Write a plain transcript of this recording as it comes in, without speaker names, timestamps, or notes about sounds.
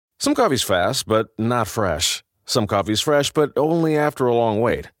Some coffee's fast, but not fresh. Some coffee's fresh, but only after a long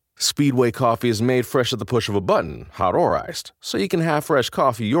wait. Speedway coffee is made fresh at the push of a button, hot or iced, so you can have fresh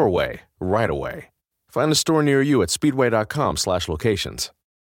coffee your way, right away. Find a store near you at speedway.com/locations.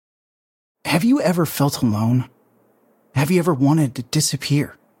 Have you ever felt alone? Have you ever wanted to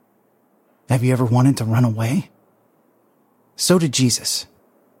disappear? Have you ever wanted to run away? So did Jesus.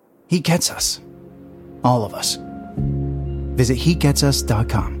 He gets us. All of us. Visit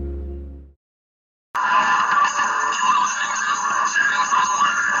HeGetsUs.com.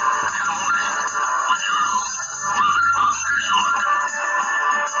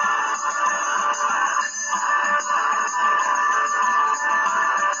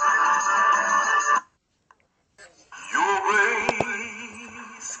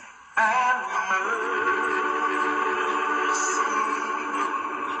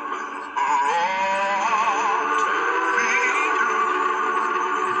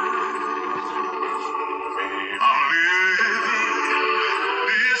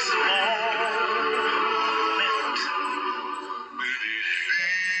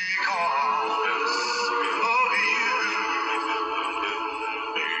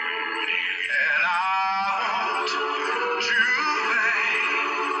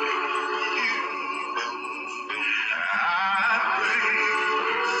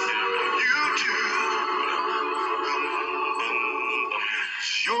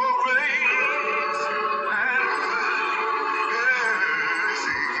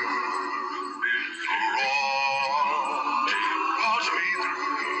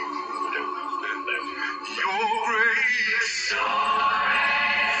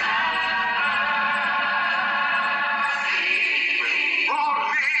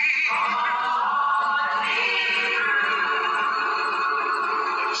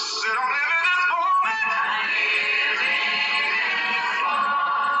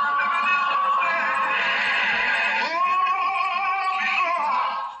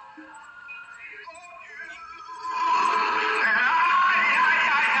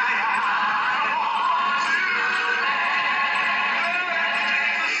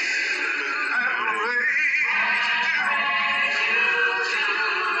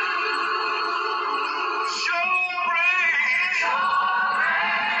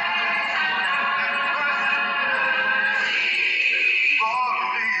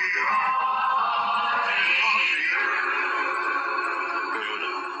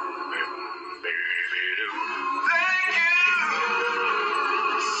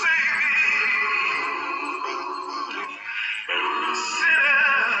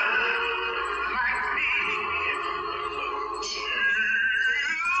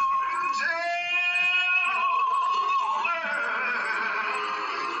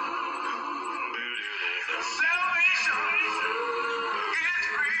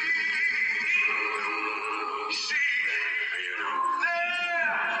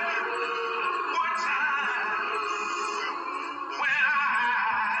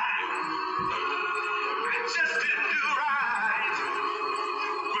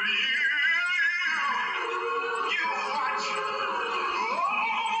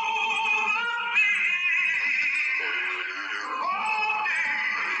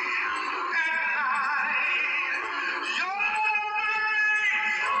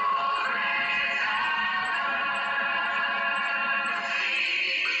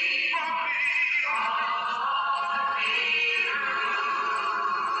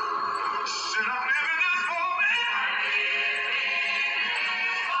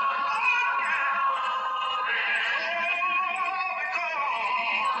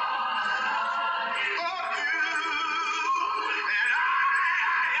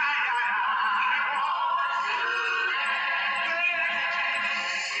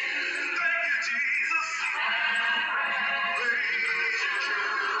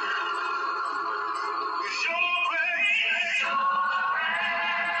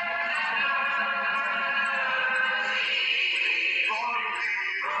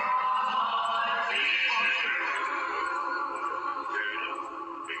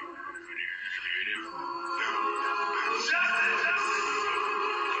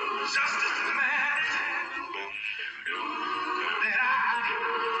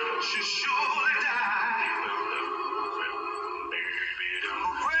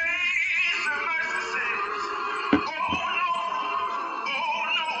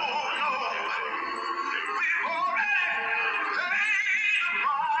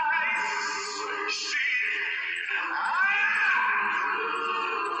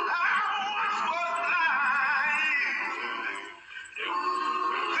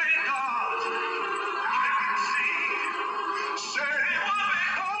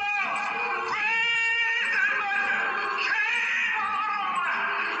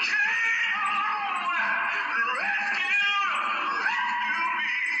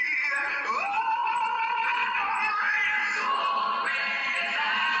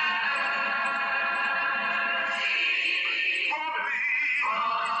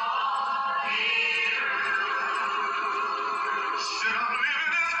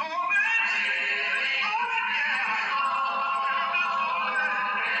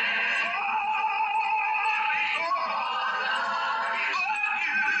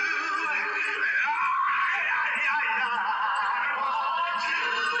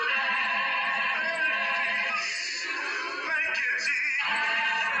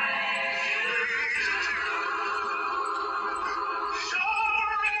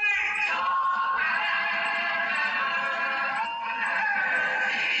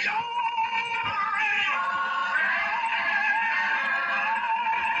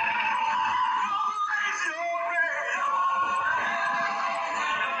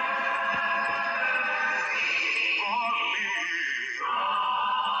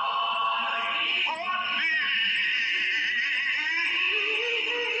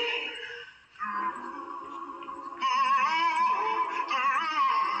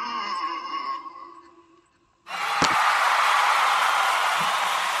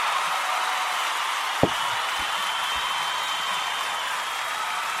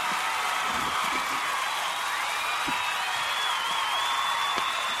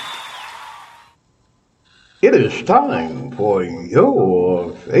 It is time for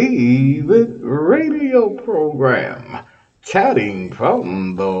your favorite radio program, Chatting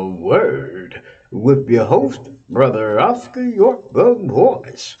from the Word, with your host, Brother Oscar York, the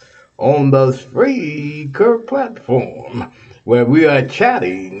voice, on the Spreaker platform, where we are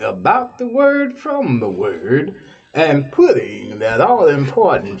chatting about the Word from the Word and putting that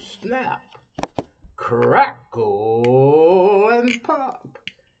all-important snap, crackle, and pop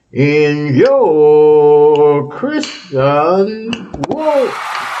in your Christian walk.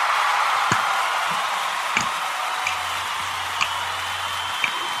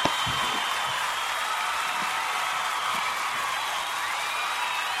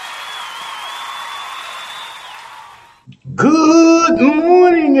 Good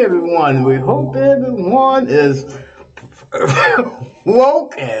morning, everyone. We hope everyone is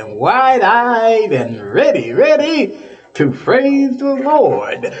woke and wide-eyed and ready to praise the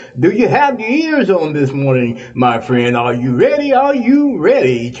Lord. Do you have your ears on this morning, my friend? Are you ready? Are you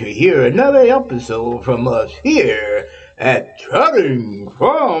ready to hear another episode from us here at Chatting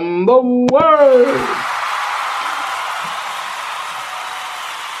from the Word?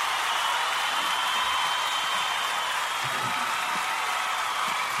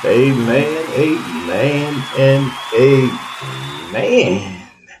 Amen, amen, and amen.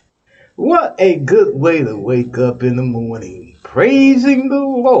 What a good way to wake up in the morning, praising the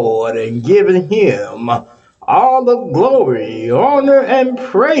Lord and giving Him all the glory, honor, and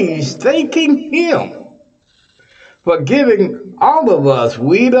praise, thanking Him for giving all of us,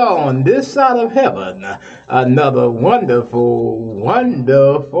 we on this side of heaven, another wonderful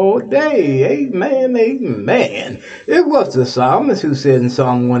day. Amen, amen. It was the psalmist who said in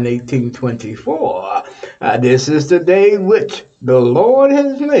Psalm 118:24, this is the day which the Lord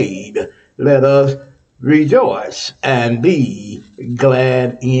has made. Let us rejoice and be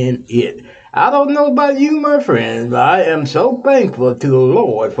glad in it. I don't know about you, my friends, but I am so thankful to the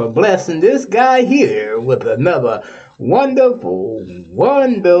Lord for blessing this guy here with another wonderful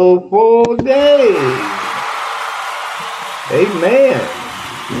day. Amen.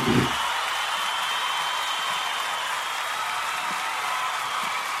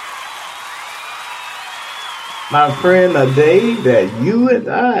 My friend, a day that you and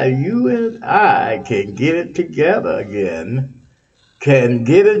I can get it together again. Can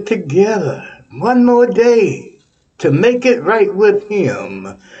get it together one more day to make it right with Him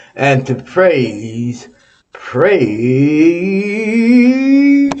and to praise Him.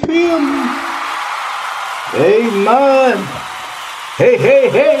 Amen.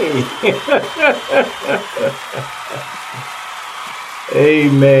 Hey.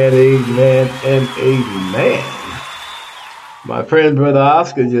 Amen, and amen. My friend, Brother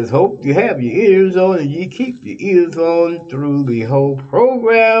Oscar, just hope you have your ears on and you keep your ears on through the whole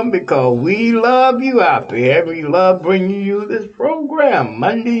program because we love you out there. We love bringing you this program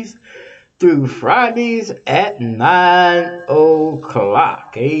Mondays through Fridays at 9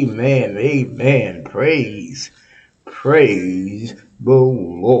 o'clock. Amen. Praise the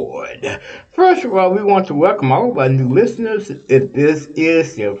Lord. First of all, we want to welcome all of our new listeners. If this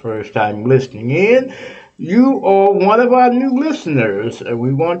is your first time listening in, you are one of our new listeners, and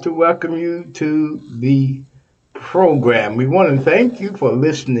we want to welcome you to the program. We want to thank you for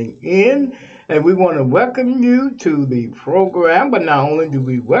listening in, and we want to welcome you to the program. But not only do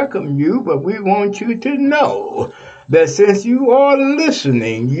we welcome you, but we want you to know that since you are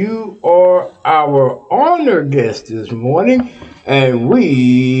listening, you are our honored guest this morning, and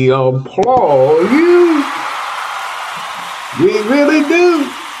we applaud you. We really do.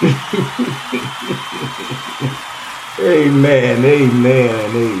 Amen.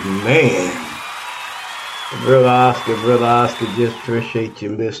 Brother Oscar, just appreciate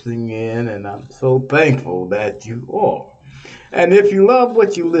you listening in, and I'm so thankful that you are. And if you love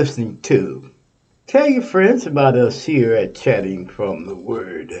what you're listening to, tell your friends about us here at Chatting from the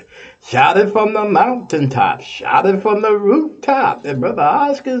Word. Shout it from the mountaintop. Shout it from the rooftop. And Brother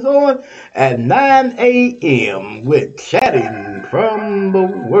Oscar's on at 9 a.m. with Chatting from the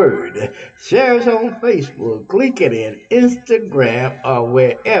Word. Share us on Facebook, LinkedIn, Instagram, or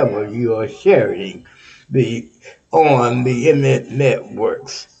wherever you are sharing on the internet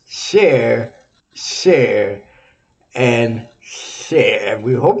networks. Share, and share.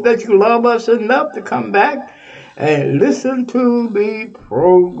 We hope that you love us enough to come back and listen to the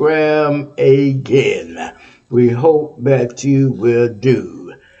program again. We hope that you will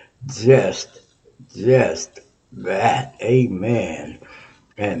do just that. Amen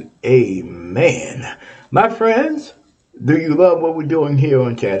and amen. My friends, do you love what we're doing here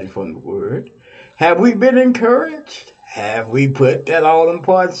on Chatting from the Word? Have we been encouraged? Have we put that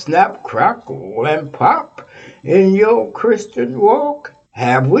all-important snap, crackle, and pop in your Christian walk?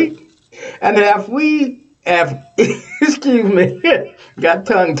 Have we? And have, excuse me, got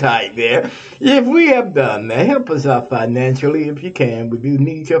tongue tied there. If we have done that, help us out financially if you can. We do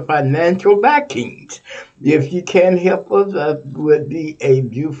need your financial backings. If you can help us, that would be a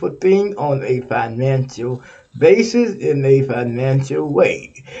beautiful thing on a financial basis in a financial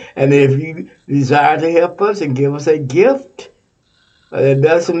way. And if you desire to help us and give us a gift, it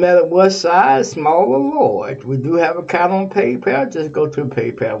doesn't matter what size, small or large. We do have an account on PayPal. Just go to the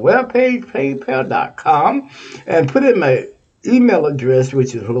PayPal webpage, paypal.com, and put in my email address,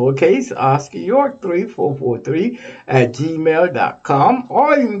 which is lowercase Oscar York 3443 at gmail.com.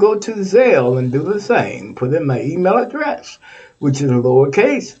 Or you can go to Zelle and do the same. Put in my email address, which is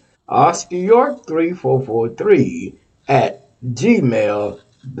lowercase Oscar York 3443 at gmail.com.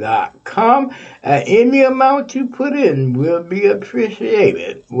 Any amount you put in will be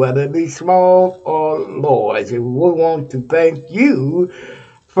appreciated, whether it be small or large. And we want to thank you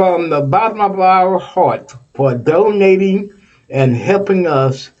from the bottom of our heart for donating and helping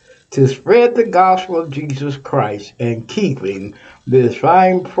us to spread the gospel of Jesus Christ and keeping this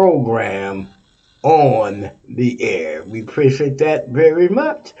fine program on the air. We appreciate that very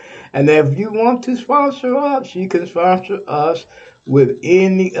much. And if you want to sponsor us, you can sponsor us with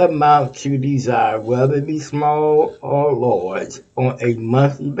any amount you desire, whether it be small or large, on a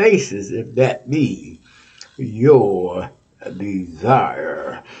monthly basis, if that be your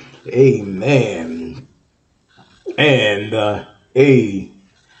desire. Amen. And amen.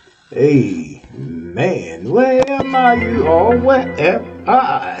 Where am I, you all? Where am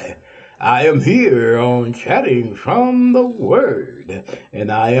I? I am here on Chatting from the Word,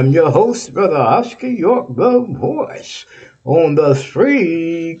 and I am your host, Brother Oscar York, the voice, on the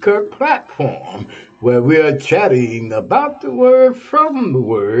Free Kirk platform, where we are chatting about the Word from the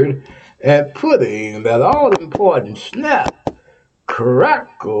Word and putting that all-important snap,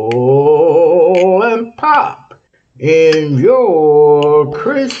 crackle, and pop in your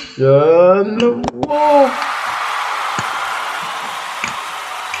Christian walk.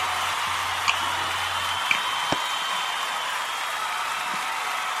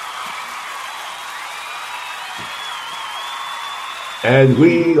 And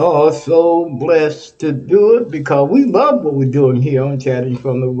we are so blessed to do it because we love what we're doing here on Chatting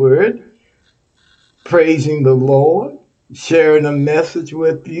from the Word, praising the Lord, sharing a message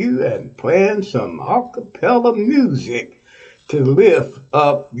with you, and playing some acappella music to lift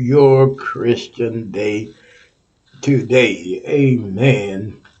up your Christian day today.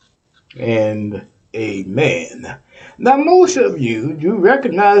 Amen and amen. Now, most of you do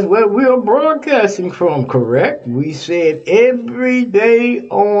recognize where we are broadcasting from, correct? We said every day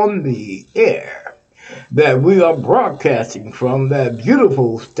on the air that we are broadcasting from that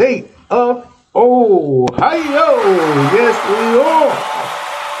beautiful state of Ohio. Yes, we are.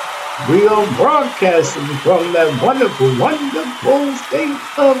 We are broadcasting from that wonderful, wonderful state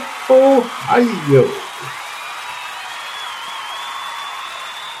of Ohio.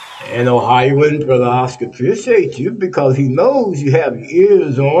 And Ohioan, Brother Oscar appreciates you because he knows you have your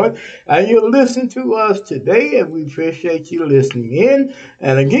ears on and you listen to us today, and we appreciate you listening in.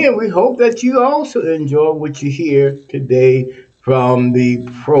 And again, we hope that you also enjoy what you hear today from the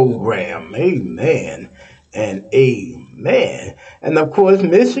program. Amen and amen. And of course,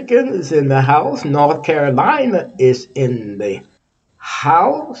 Michigan is in the house. North Carolina is in the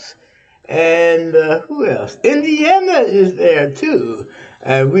house. And who else? Indiana is there too.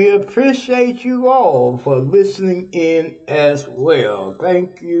 And we appreciate you all for listening in as well.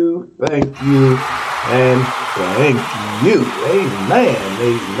 Thank you, and thank you. Amen,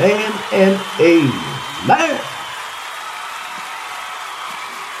 amen, and amen.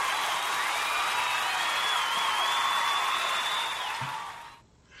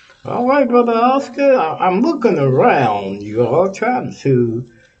 All right, Brother Oscar, I'm looking around, you all, trying to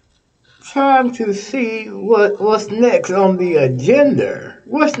see what's next on the agenda.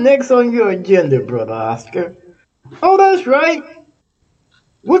 What's next on your agenda, Brother Oscar? Oh, that's right.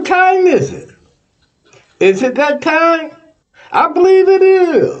 What time is it? Is it that time? I believe it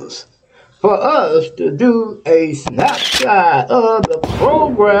is. For us to do a snapshot of the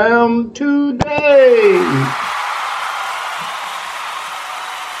program today.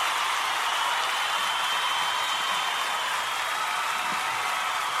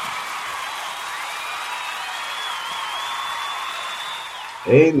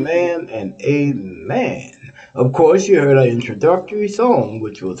 Amen and amen. Of course, you heard our introductory song,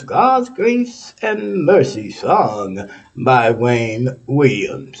 which was God's Grace and Mercy, sung by Wayne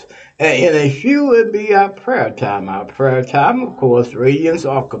Williams. And in a few would be our prayer time. Our prayer time, of course, Radiance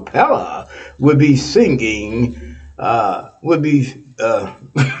Acapella would be singing, would be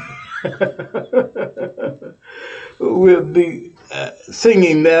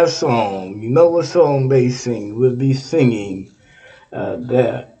singing that song. You know what song they sing? We'll be singing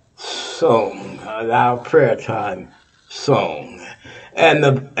that song, our prayer time song. And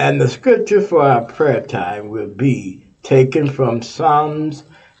the scripture for our prayer time will be taken from Psalms,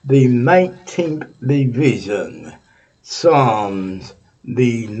 the 19th division. Psalms,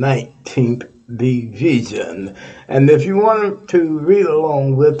 the 19th division. And if you want to read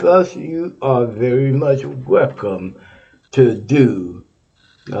along with us, you are very much welcome to do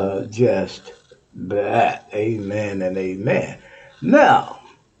just that. Amen and amen. Now,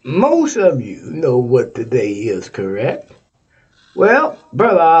 most of you know what today is, correct? Well,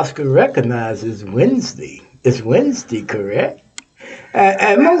 Brother Oscar recognizes Wednesday. It's Wednesday, correct?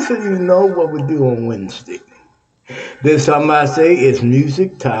 And most of you know what we do on Wednesday. Did somebody say it's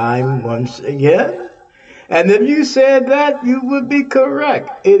music time once again? And if you said that, you would be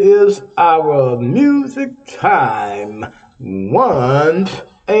correct. It is our music time once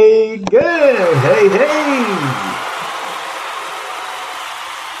again. Hey, hey.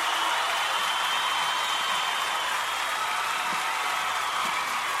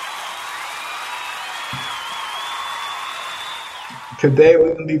 Today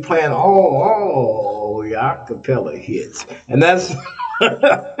we're going to be playing all the acapella hits. And that's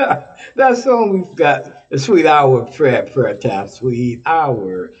that song we've got, the Sweet Hour of Prayer time, Sweet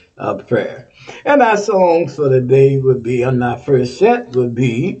Hour of Prayer. And our songs for the day would be, on our first set, would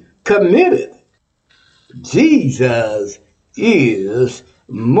be Committed. Jesus is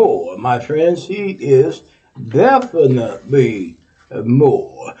more. My friends, he is definitely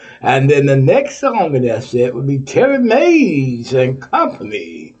more. And then the next song in that set would be Terry Mays and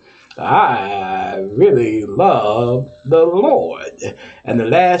Company. I really love the Lord. And the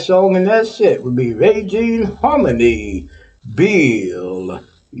last song in that set would be Raging Harmony, Build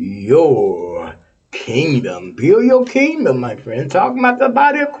Your Kingdom. Build your kingdom, my friend. Talking about the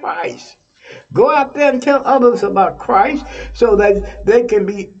body of Christ. Go out there and tell others about Christ so that they can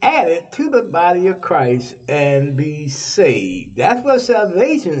be added to the body of Christ and be saved. That's what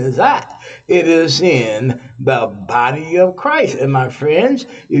salvation is at. It is in the body of Christ. And my friends,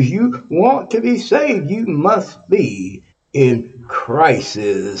 if you want to be saved, you must be in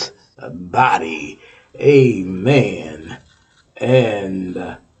Christ's body. Amen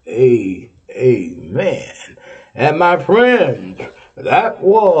and amen. And my friends, that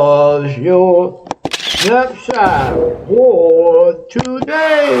was your snapshot for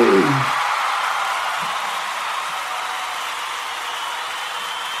today.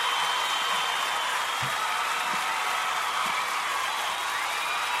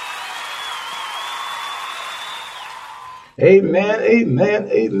 Amen, amen,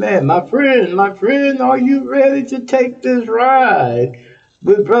 amen. My friend, are you ready to take this ride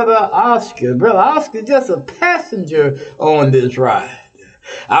with Brother Oscar? Brother Oscar just a passenger on this ride.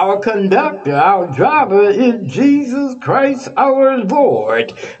 Our conductor, our driver is Jesus Christ our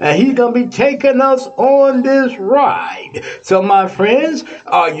Lord, and he's going to be taking us on this ride. So my friends,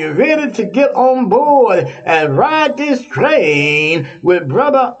 are you ready to get on board and ride this train with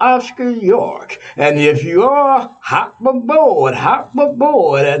Brother Oscar York? And if you are, hop aboard,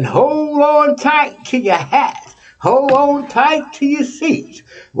 and hold on tight to your hat. Hold on tight to your seat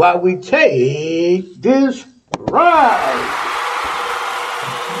while we take this ride.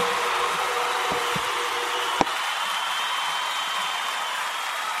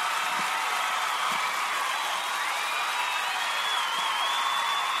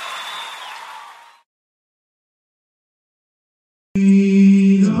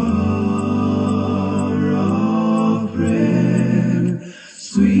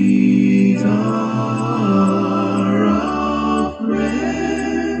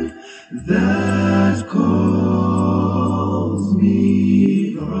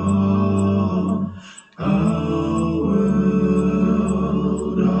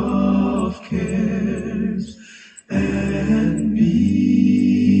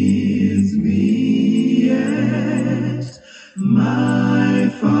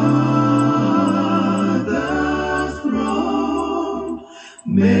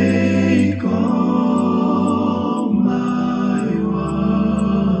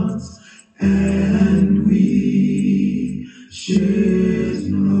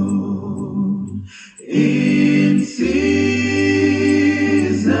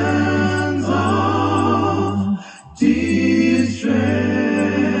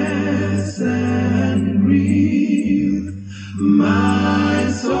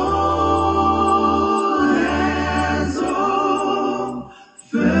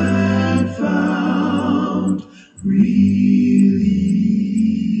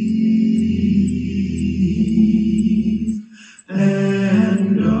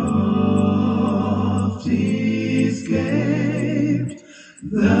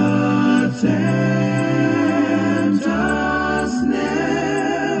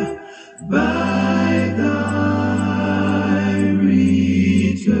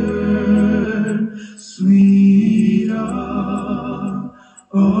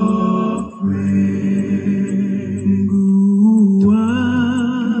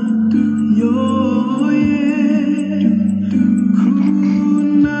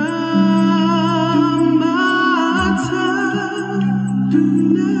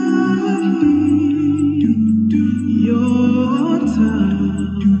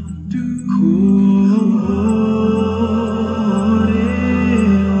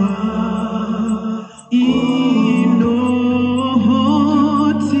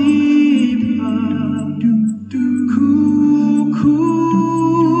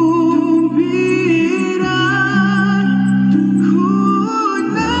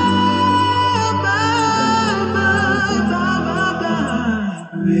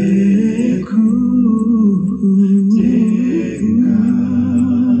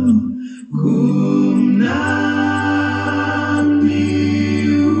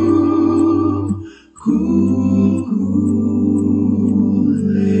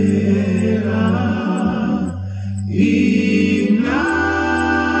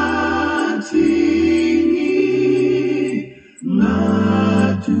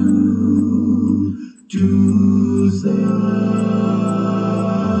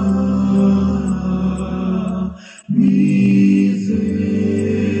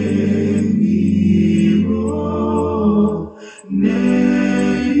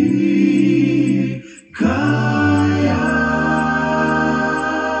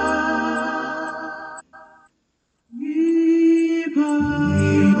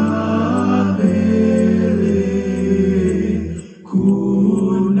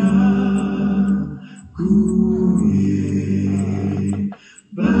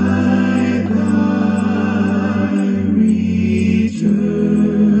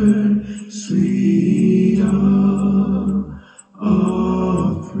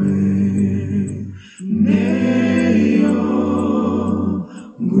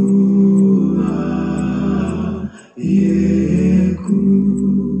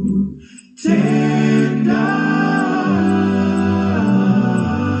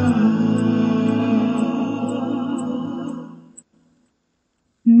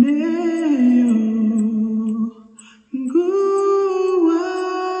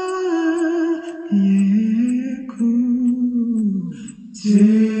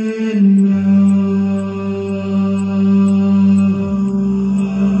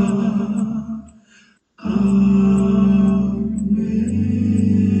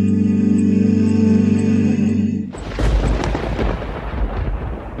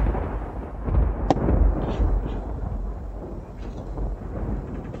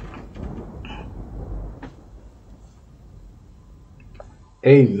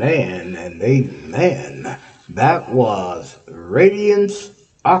 Amen and amen. That was Radiance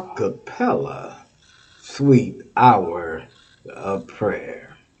Acapella, Sweet Hour of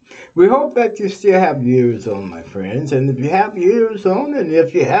Prayer. We hope that you still have your ears on, my friends. And if you have your ears on, and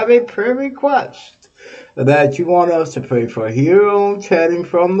if you have a prayer request that you want us to pray for here on Chatting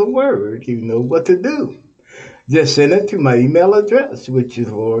from the Word, you know what to do. Just send it to my email address, which is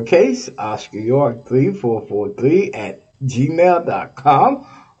lowercase Oscar York 3443 at gmail.com,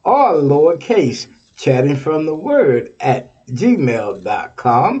 or lowercase Chatting from the Word at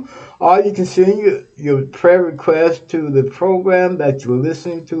gmail.com. Or you can send your prayer request to the program that you're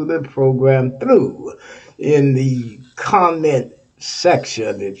listening to the program through in the comment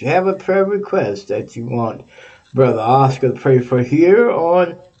section. If you have a prayer request that you want Brother Oscar to pray for here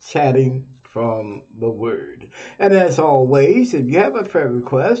on Chatting from the Word. And as always, if you have a prayer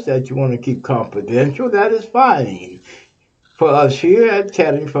request that you want to keep confidential, that is fine. For us here at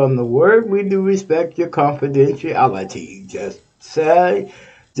Chatting from the Word, we do respect your confidentiality. Just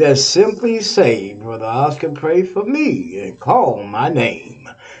simply say, Brother Oscar, pray for me, and call my name.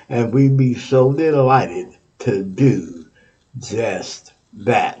 And we'd be so delighted to do just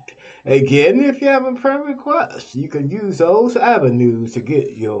that. Again, if you have a prayer request, you can use those avenues to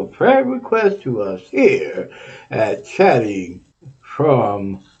get your prayer request to us here at Chatting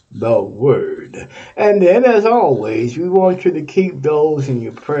from the Word. And then, as always, we want you to keep those in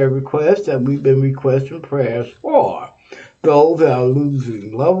your prayer requests that we've been requesting prayers for. Those that are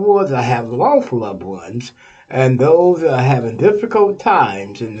losing loved ones, that have lost loved ones, and those that are having difficult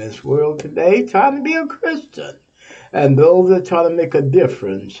times in this world today trying to be a Christian. And those that try to make a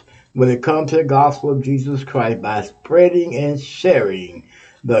difference when it comes to the gospel of Jesus Christ by spreading and sharing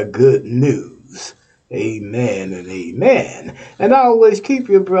the good news. Amen and amen. And always keep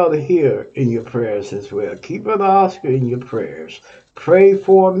your brother here in your prayers as well. Keep Brother Oscar in your prayers. Pray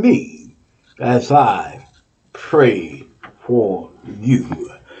for me as I pray for you.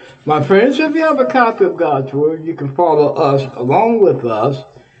 My friends, if you have a copy of God's Word, you can follow us along with us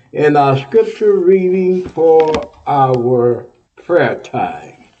in our scripture reading for our prayer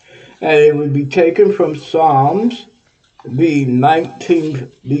time. And it would be taken from Psalms, the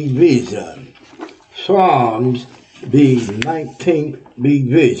 19th division. Psalms, the 19th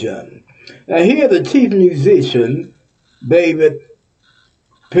division. And here the chief musician, David,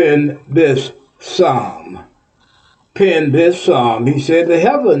 penned this psalm. He said, "The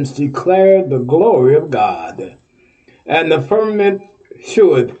heavens declare the glory of God, and the firmament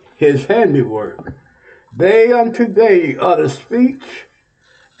sheweth his handiwork. Day unto day utter speech,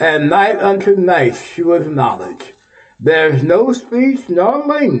 and night unto night sheweth knowledge. There is no speech nor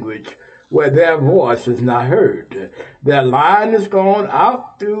language where their voice is not heard. Their line is gone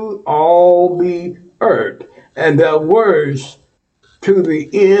out through all the earth, and their words to the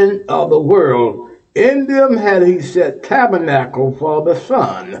end of the world. In them had he set tabernacle for the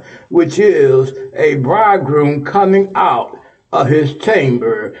sun, which is a bridegroom coming out of his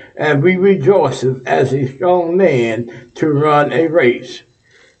chamber, and we rejoiceth as a strong man to run a race.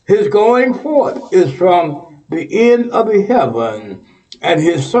 His going forth is from the end of the heaven, and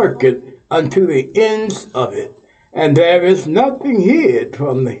his circuit unto the ends of it. And there is nothing hid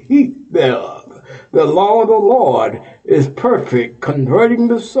from the heat thereof. The law of the Lord is perfect, converting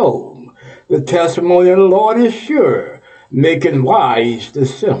the soul. The testimony of the Lord is sure, making wise the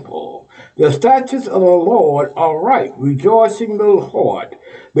simple. The statutes of the Lord are right, rejoicing the heart.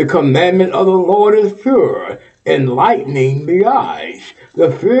 The commandment of the Lord is pure, enlightening the eyes.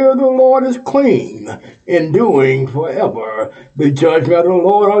 The fear of the Lord is clean, enduring forever. The judgment of the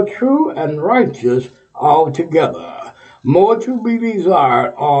Lord are true and righteous altogether. More to be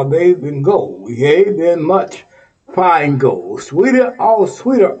desired are they than gold, yea, than much fine gold. Sweeter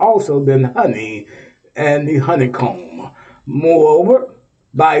also than honey and the honeycomb. Moreover,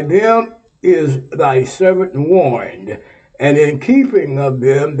 by them is thy servant warned, and in keeping of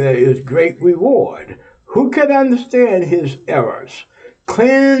them there is great reward. Who can understand his errors?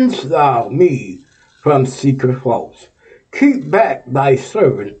 Cleanse thou me from secret faults. Keep back thy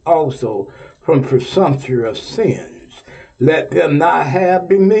servant also from presumptuous sins. Let them not have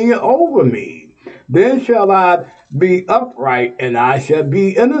dominion over me. Then shall I be upright, and I shall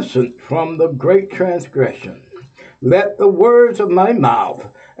be innocent from the great transgression. Let the words of my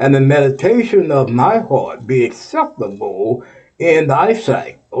mouth and the meditation of my heart be acceptable in thy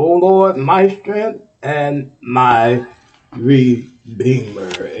sight, O Lord, my strength and my Redeemer.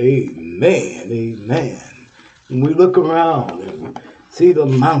 Amen. Amen. When we look around and see the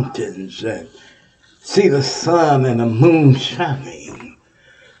mountains and see the sun and the moon shining,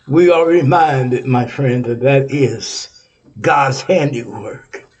 we are reminded, my friend, that is God's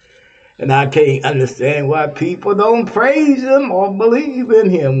handiwork. And I can't understand why people don't praise him or believe in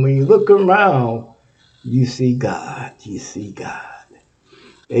him. When you look around, you see God. You see God.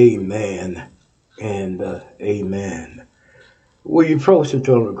 Amen and amen. Will you approach the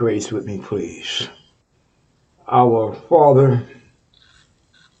throne of grace with me, please? Our Father,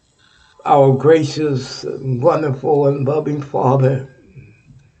 our gracious, wonderful, and loving Father,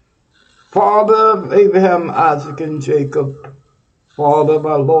 Father of Abraham, Isaac, and Jacob, Father of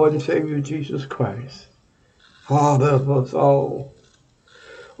our Lord and Savior Jesus Christ, Father of us all.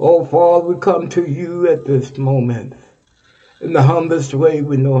 Oh, Father, we come to you at this moment in the humblest way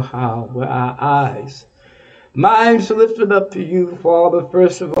we know how, with our eyes, minds lifted up to you, Father,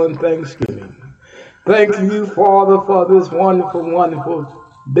 first of all in thanksgiving. Thank you, Father, for this wonderful, wonderful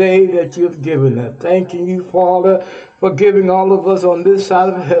day that you have given us. Thanking you, Father, for giving all of us on this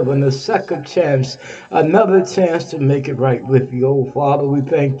side of heaven a second chance, another chance to make it right with you. Oh, Father, we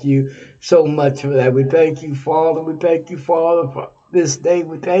thank you so much for that. We thank you, Father. We thank you, Father, for this day.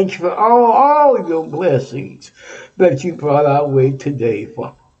 We thank you for all your blessings that you brought our way today.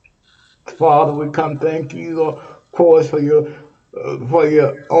 Father, we come thank you, of course, for your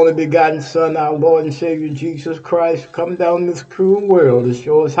only begotten Son, our Lord and Savior Jesus Christ, come down this cruel world to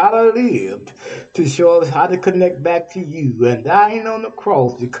show us how to live, to show us how to connect back to you, and dying on the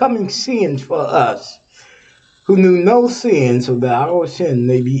cross, becoming sins for us, who knew no sin, so that our sin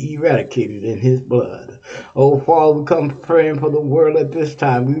may be eradicated in his blood. Oh, Father, we come praying for the world at this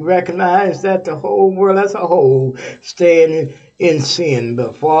time. We recognize that the whole world as a whole standing in sin.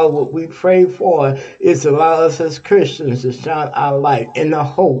 But Father, what we pray for is to allow us as Christians to shine our light in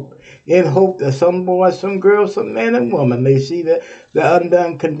hope that some boys, some girls, some men and women may see the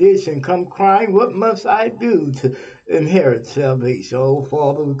undone condition, come crying, what must I do to inherit salvation? Oh,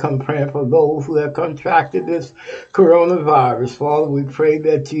 Father, we come praying for those who have contracted this coronavirus. Father, we pray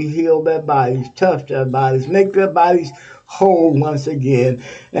that you heal their bodies, touch their bodies, make their bodies whole once again.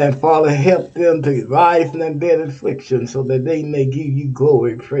 And Father, help them to rise from their bed of affliction so that they may give you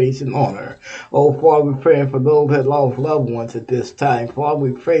glory, praise, and honor. Oh, Father, we're praying for those that lost loved ones at this time. Father,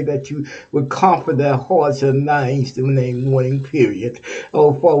 we pray that you would comfort their hearts and minds during their mourning period.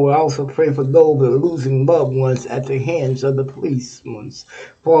 Oh, Father, we also pray for those that are losing loved ones at the hands of the policemen.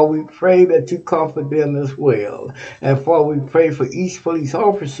 Father, we pray that you comfort them as well. And Father, we pray for each police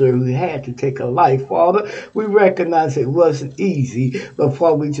officer who had to take a life. Father, we recognize it wasn't easy, but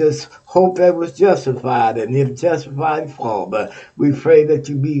Father, we just hope that was justified. And if justified, Father, we pray that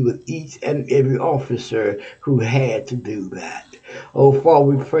you be with each and every officer who had to do that. Oh, Father,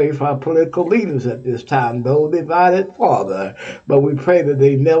 we pray for our political leaders at this time, though divided, Father. But we pray that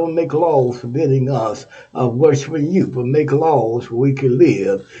they never make laws forbidding us of worshiping you, but make laws where we can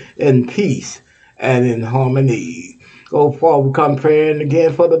live in peace and in harmony. Oh, Father, we come praying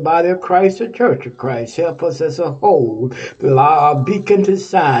again for the body of Christ, the church of Christ. Help us as a whole to allow our beacon to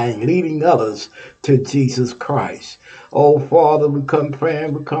shine, leading others to Jesus Christ. Oh, Father, we come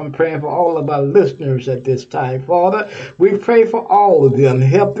praying for all of our listeners at this time. Father, we pray for all of them.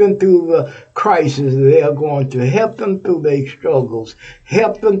 Help them through the crisis they are going to. Help them through their struggles.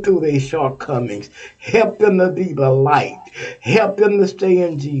 Help them through their shortcomings. Help them to be the light. Help them to stay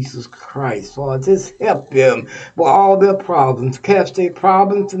in Jesus Christ. Father, just help them with all their problems. Cast their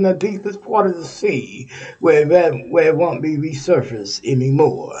problems in the deepest part of the sea where it won't be resurfaced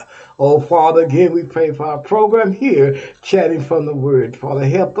anymore. Oh, Father, again, we pray for our program here chatting from the Word. Father,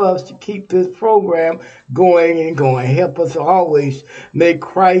 help us to keep this program going and going. Help us to always make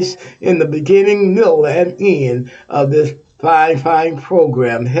Christ in the beginning, middle, and end of this fine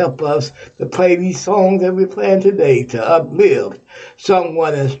program. Help us to play these songs that we plan today to uplift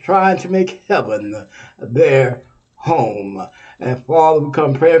someone that's trying to make heaven their home. And Father, we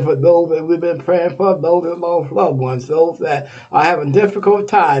come praying for those that we've been praying for, those that lost loved ones, those that are having difficult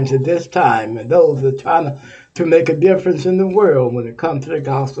times at this time, and those that are trying to make a difference in the world when it comes to the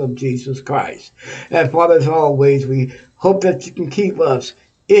gospel of Jesus Christ. And Father, as always, we hope that you can keep us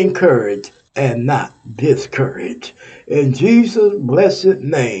encouraged and not discouraged. In Jesus' blessed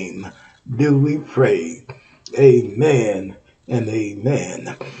name do we pray. Amen and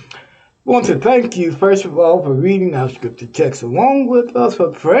amen. I want to thank you, first of all, for reading our scripture text along with us,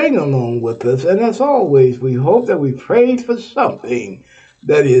 for praying along with us. And as always, we hope that we prayed for something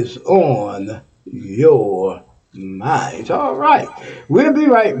that is on your minds. All right. We'll be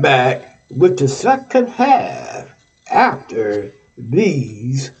right back with the second half after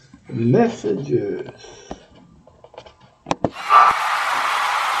these messages.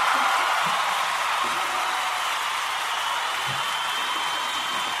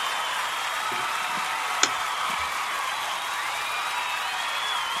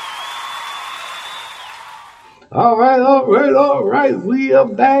 All right. We are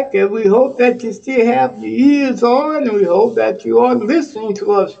back, and we hope that you still have your ears on, and we hope that you are listening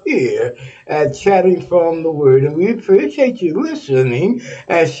to us here at Chatting from the Word. And we appreciate you listening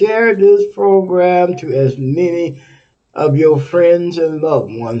and share this program to as many of your friends and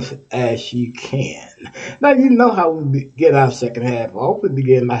loved ones as you can. Now, you know how we get our second half off. We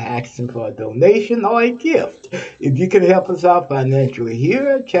begin by asking for a donation or a gift. If you can help us out financially here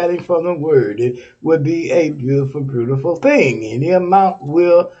at Chatting from the Word, it would be a beautiful, beautiful thing. Any amount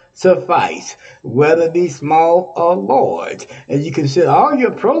will suffice, whether it be small or large. And you can send all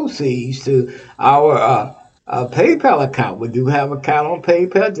your proceeds to our PayPal account. We do have an account on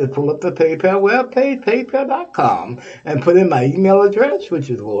PayPal. Just pull up the PayPal webpage, paypal.com, and put in my email address, which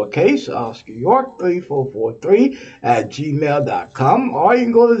is lowercase, Oscar York 3443 at gmail.com, or you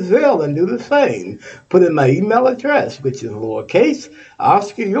can go to Zelle and do the same. Put in my email address, which is lowercase,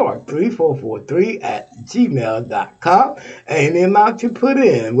 Oscar York 3443 at gmail.com, and the amount you put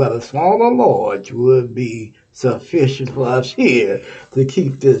in, whether small or large, would be sufficient for us here to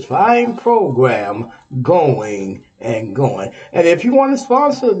keep this fine program going and going. And if you want to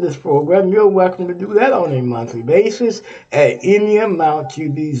sponsor this program, you're welcome to do that on a monthly basis at any amount you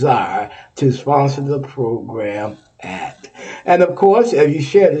desire to sponsor the program at. And of course, if you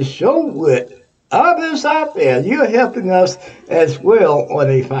share the show with others out there, you're helping us as well on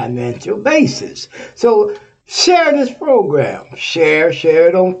a financial basis. So share this program. Share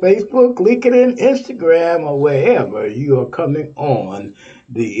it on Facebook, LinkedIn, Instagram, or wherever you are coming on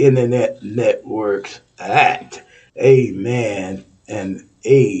the internet networks at. Amen and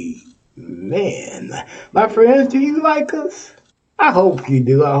amen. My friends, do you like us? I hope you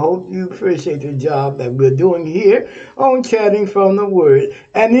do. I hope you appreciate the job that we're doing here on Chatting from the Word.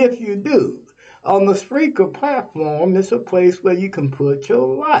 And if you do, on the Spreaker platform, it's a place where you can put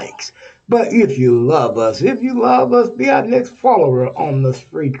your likes. But if you love us, be our next follower on the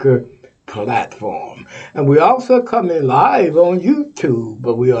Spreaker platform. And we're also coming live on YouTube,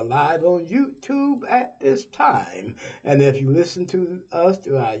 but we are live on YouTube at this time. And if you listen to us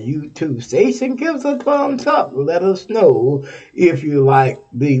through our YouTube station, give us a thumbs up. Let us know if you like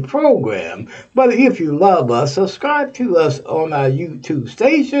the program. But if you love us, subscribe to us on our YouTube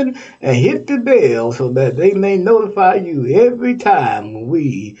station and hit the bell so that they may notify you every time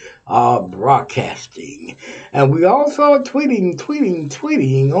we are broadcasting. And we also are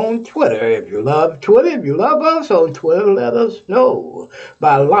tweeting on Twitter. If you love Twitter, if you love us on Twitter, let us know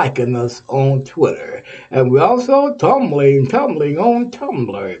by liking us on Twitter. And we also tumbling on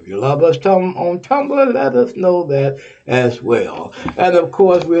Tumblr. If you love us on Tumblr, let us know that as well. And of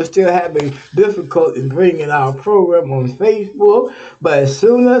course, we're still having difficulty in bringing our program on Facebook, but as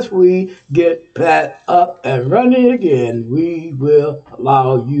soon as we get that up and running again, we will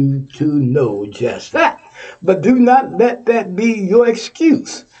allow you to know just that. But do not let that be your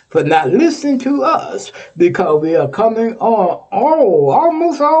excuse for not listening to us, because we are coming on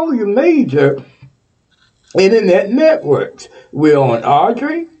almost all your major internet networks. We're on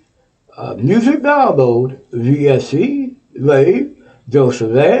Audrey, Music Download, VSC, Wave,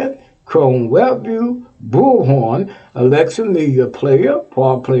 Joseph, Chrome WebView, Bullhorn, Alexa Media Player,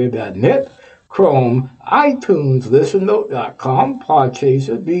 PodPlayer.net, Chrome, iTunes, ListenNote.com,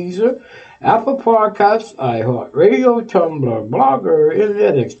 Podchaser, Deezer, Apple Podcasts, iHeartRadio, Tumblr, Blogger,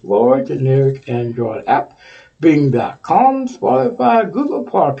 Internet Explorer, generic Android app, Bing.com, Spotify, Google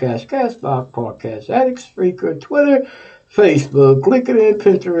Podcasts, Castbox Podcast Addicts, Spreaker, Twitter, Facebook, LinkedIn,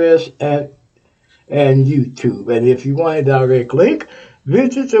 Pinterest, and YouTube. And if you want a direct link,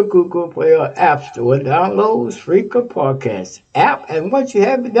 visit the Google Play or App Store and download Spreaker Podcast app. And once you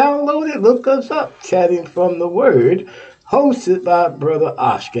have it downloaded, look us up, Chatting from the Word, hosted by Brother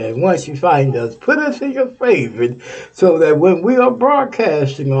Oscar. And once you find us, put us in your favorite so that when we are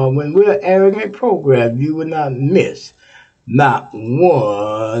broadcasting or when we're airing a program, you will not miss not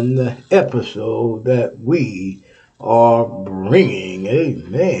one episode that we are bringing.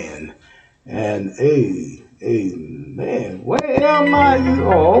 Amen. And amen. Where am I, you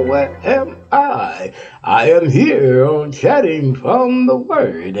all? Where am I? I am here on Chatting from the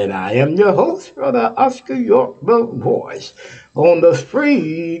Word, and I am your host, Brother Oscar York, the Voice, on the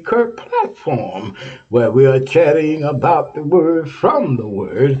Spreaker platform, where we are chatting about the Word from the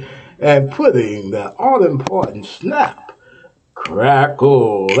Word and putting the all-important snap,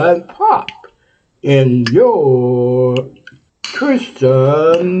 crackle, and pop in your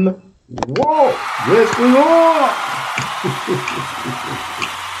Christian walk. Yes, we are.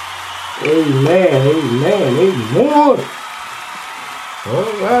 Amen, amen, amen.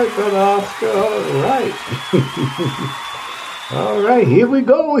 All right, Brother Oscar, all right. All right, here we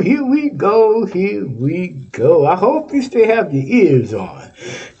go, here we go, here we go. I hope you still have your ears on,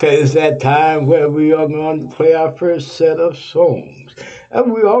 because it's that time where we are going to play our first set of songs.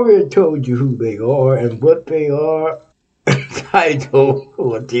 And we already told you who they are and what they are. Title,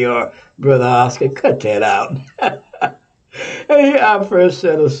 what they are, Brother Oscar, cut that out. And here are our first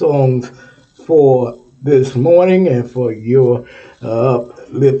set of songs for this morning and for your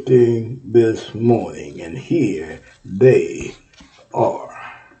uplifting this morning. And here they are.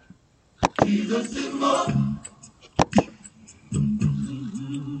 Jesus is more.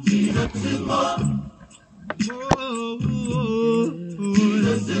 Jesus is more.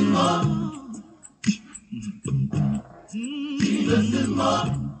 Jesus is more. Jesus is more.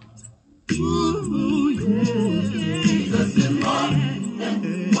 Ooh, yeah. Jesus is more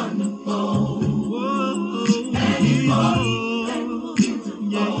than wonderful. Whoa. And he's more than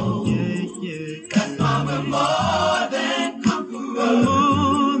beautiful. Yeah. That's why we're more than conquerors.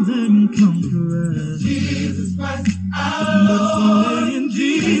 More than conquerors. Jesus Christ, our Lord. In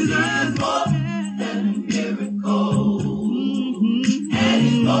Jesus is more than a miracle. And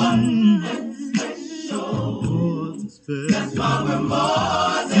he's more than special. That's why we're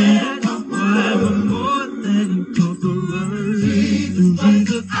more than conquerors.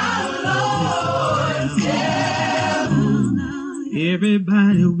 Jesus, our Lord, yeah.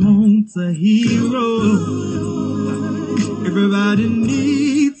 Everybody wants a hero. Everybody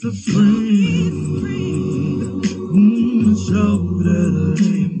needs a friend. Shoulder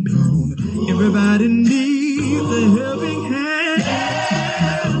and bone. Everybody needs a helping hand.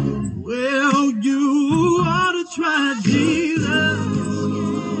 Well, you ought to try Jesus.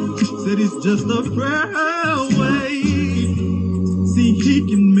 Said it's just a prayer away. See, he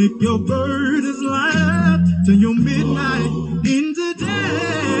can make your burdens light till your midnight in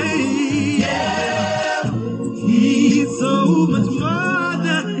today. Yeah. He's so much more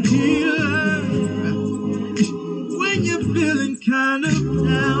than a healer. When you're feeling kind of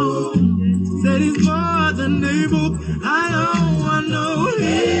down, said he's more than able. I know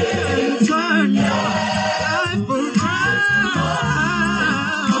he can turn your life around.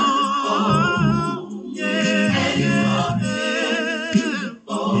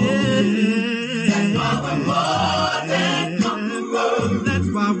 That's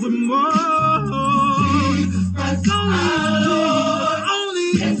why we're more. Jesus Christ,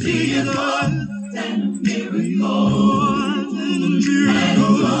 only Jesus, than a miracle,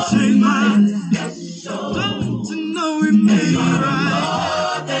 change my life. Don't you know He made it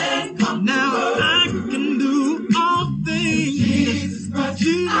right? Now I can do all things. Jesus Christ,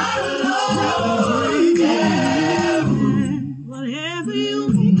 Jesus, whatever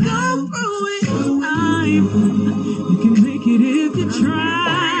you go through in life, you can make it if you try.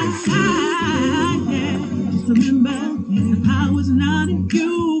 Just remember, your power's not in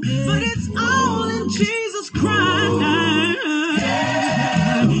you, but it's all in Jesus Christ.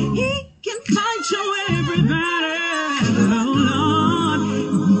 He can fight your every battle, oh Lord.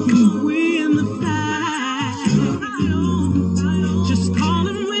 He can win the fight. Just call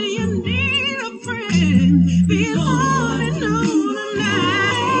him when you need a friend. Be it morning, noon, or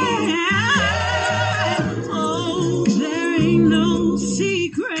night. Oh, there ain't no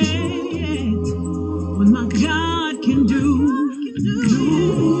secret what my God can do.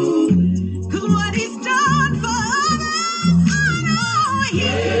 'Cause what He's done for others, I know He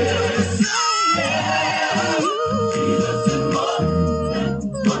can do the same.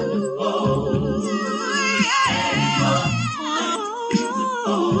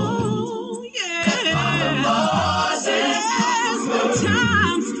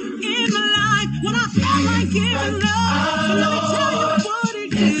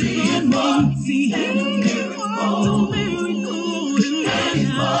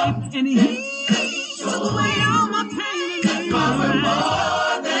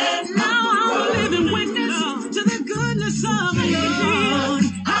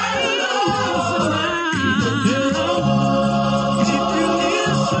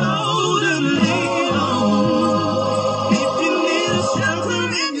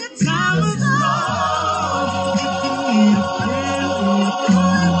 shelter in your time of sorrow. If you need a friend when you're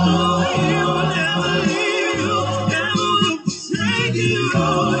going through, He will never leave you, never will forsake you.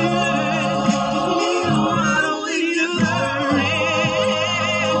 Yeah. Why don't we just hurry?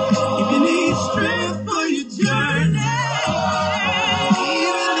 If you need strength for your journey,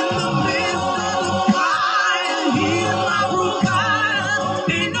 even in the midst of the fire, He's my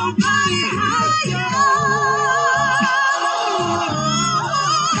provider. Ain't nobody higher.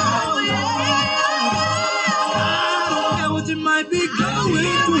 I don't care what you might be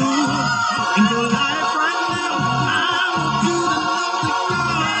going through in your life right now. I want you to know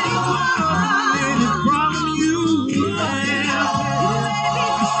that God is working it from you.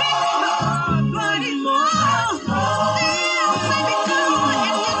 But He's more. Maybe do,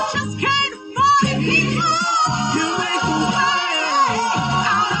 and you just can't find people. You make a way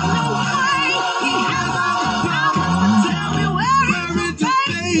out of no way. He has all the power to tell me where it's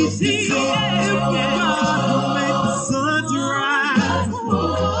face. If God will make the sun to rise,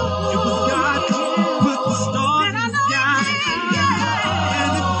 if God will put the stars in the sky,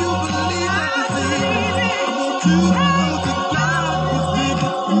 and if you believe that I want you to know that God is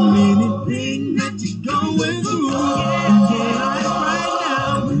bigger than anything that you're going through. Right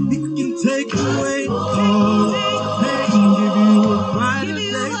now, He can take away all the pain, give you a brighter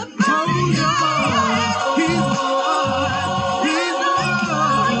day. Hold on, He's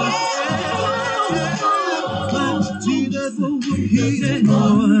more, but Jesus, He's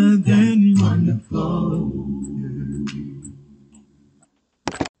more than wonderful.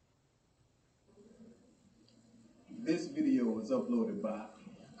 This video was uploaded by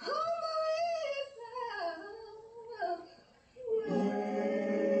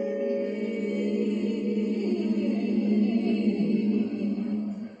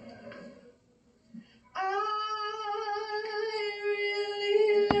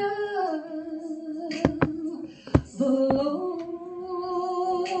The Lord,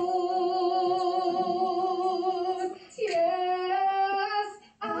 yes,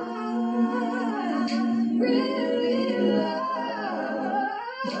 I really love.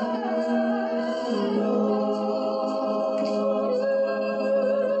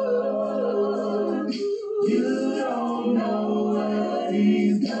 You don't know what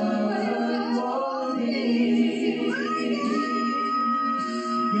He's done for me.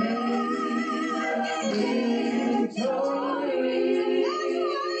 You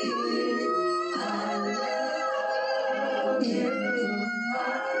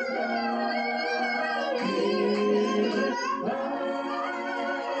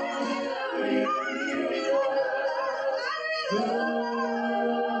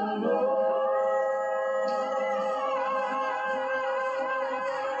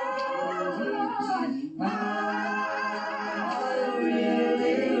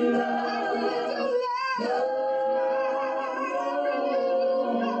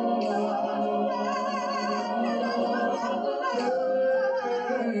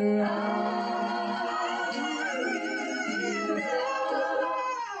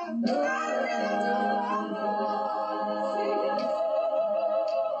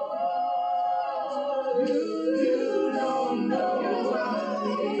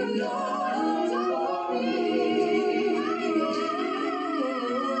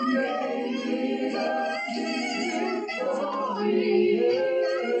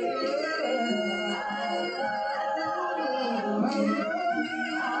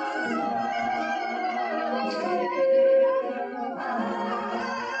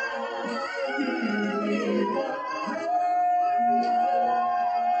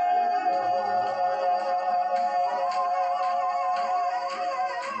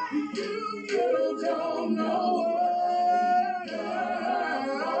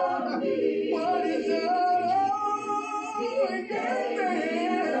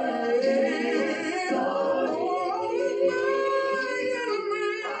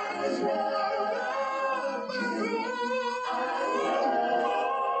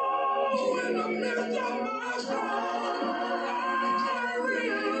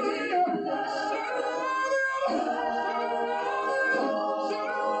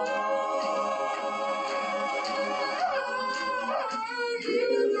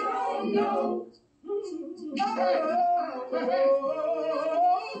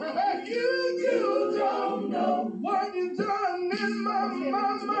don't know what you done in my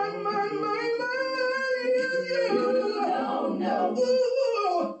you don't know.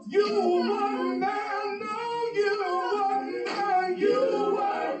 Ooh, you weren't there, no, you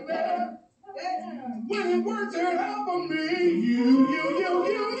weren't there. When it worked it out for me, you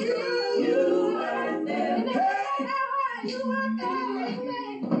weren't there. Hey, you weren't there.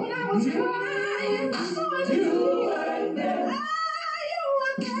 was crying so you were there. You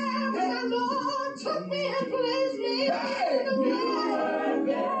were there when the Lord took me and placed me in the world. You were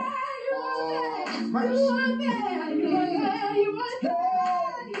there. You were there. You were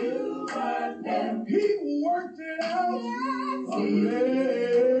there. You were there. He worked it out.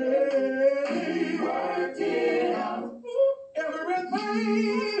 He worked it out. Everything.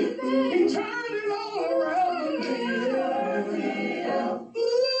 He turned it all around. He worked it out.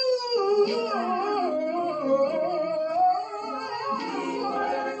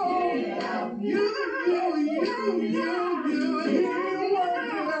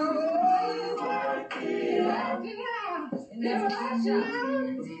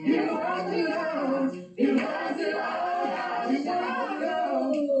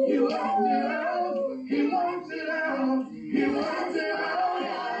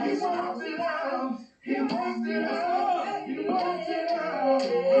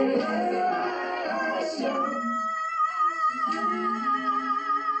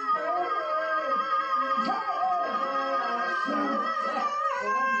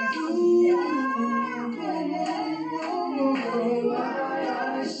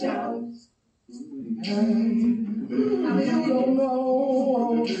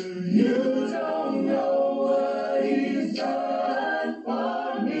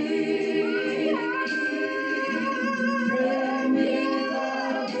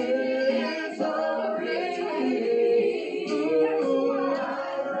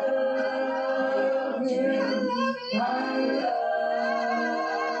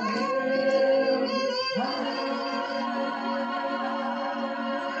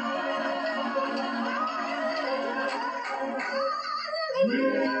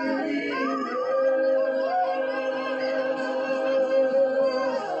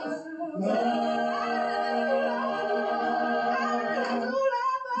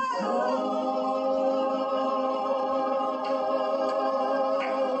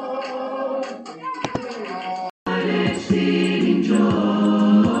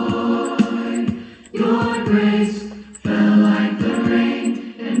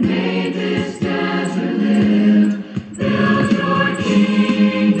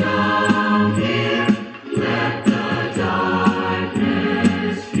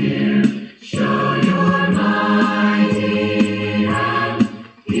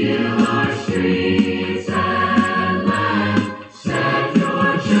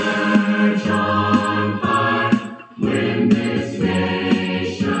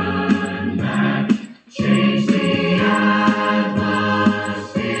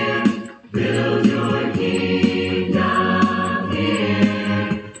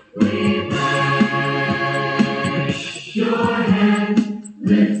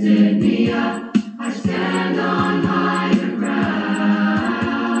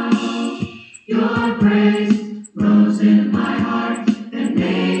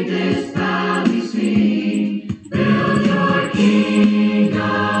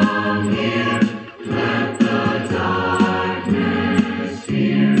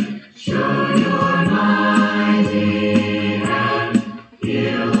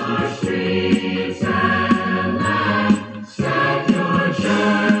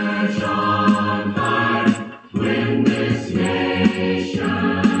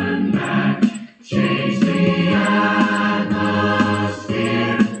 Change the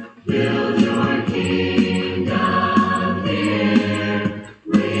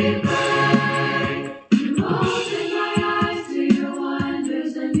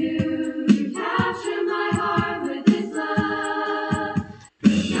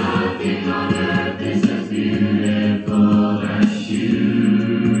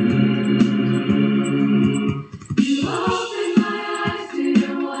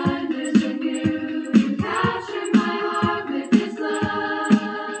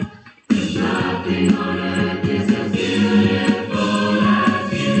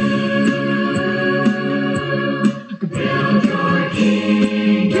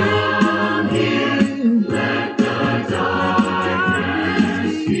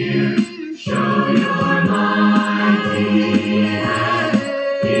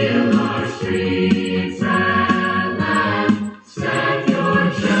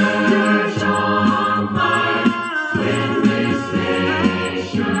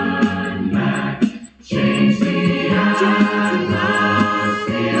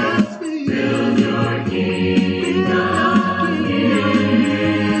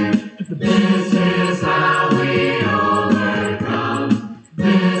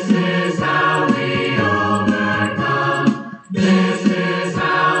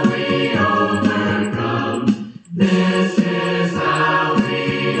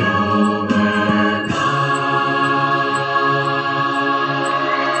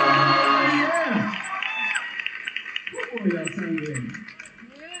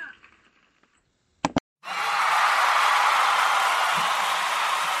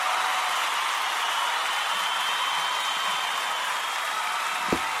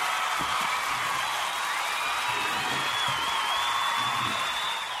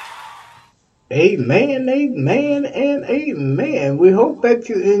Amen, amen, and amen. We hope that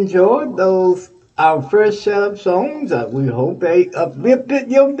you enjoyed those our first set of songs. We hope they uplifted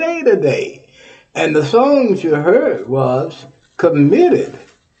your day today. And the songs you heard was Committed,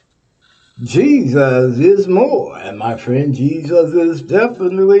 Jesus is More, and my friend, Jesus is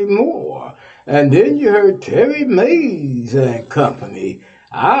definitely more. And then you heard Terry Mays and Company.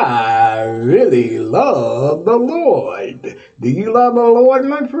 I really love the Lord. Do you love the Lord,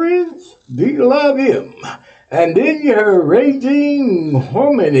 my friends? Do you love Him? And then you heard Raging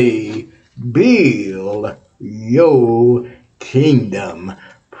Harmony, Build Your Kingdom.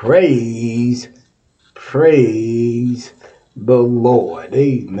 Praise, praise the Lord.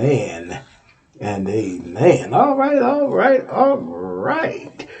 Amen and amen. All right, all right, all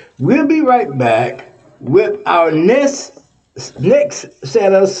right. We'll be right back with our next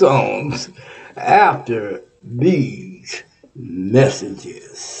set of songs after these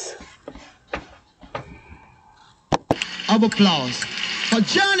messages. Of applause for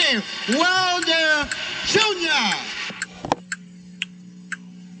Johnny Wilder Jr.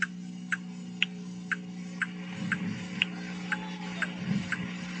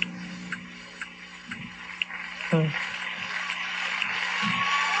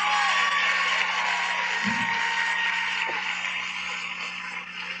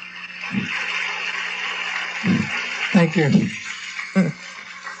 Thank you.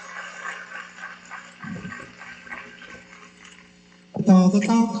 With all the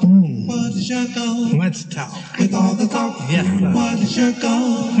talk, what is your goal? Let's talk. With all the talk, yes, sir. What is your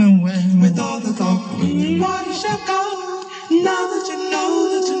goal? With all the talk, what is your goal? Now that you know,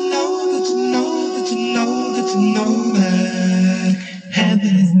 that you know, that you know, that you know, that you know that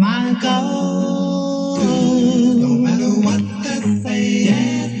heaven is my goal. No matter what they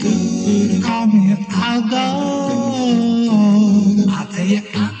say, call me and I'll go. I'll tell you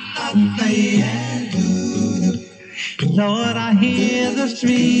I'm not playing. Lord, I hear the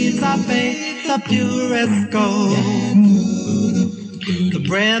streets are baked the purest gold. The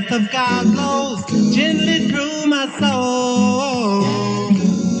breath of God blows gently through my soul.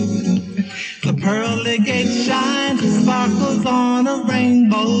 The pearly gate shines, sparkles on a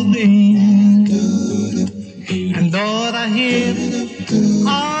rainbow beam. And Lord, I hear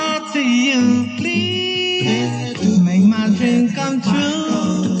all to you, please make my dream come true.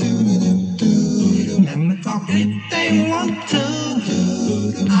 Let me talk if they want to.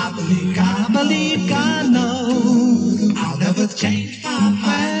 I believe God knows. I'll never change my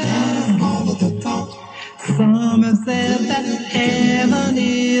mind. All of the talk. Some have said that heaven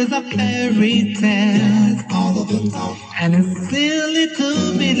is a fairy tale. All of the talk. And it's silly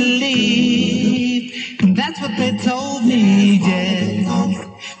to believe. That's what they told me, yeah.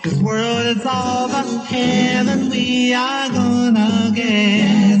 This world is all the heaven we are gonna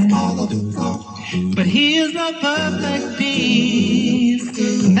get. All of the talk. But here's no perfect peace,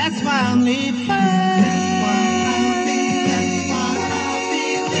 and that's why I'm leaving.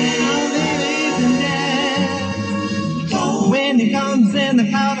 When he comes in the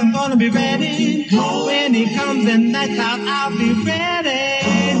cloud, I'm gonna be ready. When he comes in that cloud, I'll be ready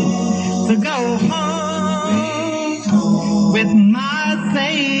to go home with my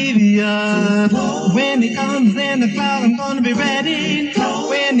Savior. When he comes in the cloud, I'm gonna be ready.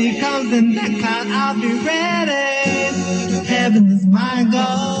 When he comes in that cloud, I'll be ready. Heaven is my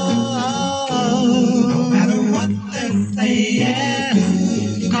goal. No matter what they say, yeah.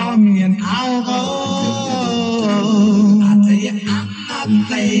 Call me and I'll go. I'll tell you I'm not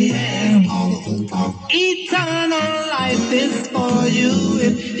playing. All of the talk. Eternal life is for you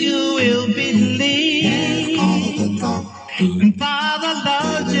if you will believe. All of the talk. And Father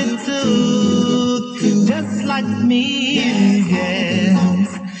loves you too, just like me, yes.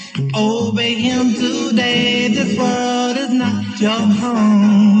 Obey Him today, this world is not your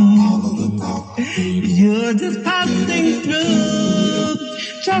home. You're just passing through,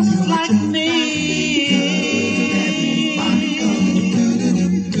 just like me.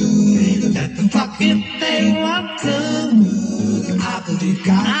 Let them talk if they want to. I believe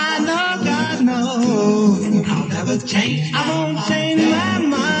God. I know God knows. I'll never change. I won't change my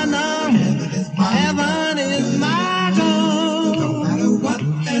mind. No. Heaven is my goal. No matter what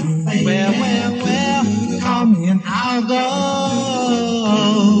they say. Well. Call me and I'll go.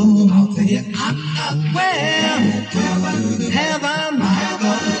 I'll tell you I'm not well. Heaven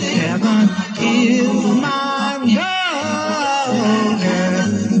is my goal.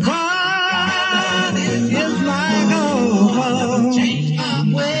 God is my goal.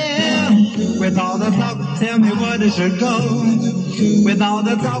 Well, with all the talk, tell me what is your goal? With all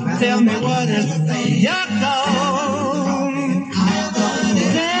the talk, tell me what is your goal?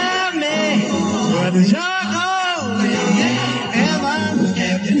 Tell me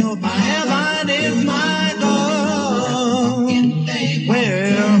heaven is my goal.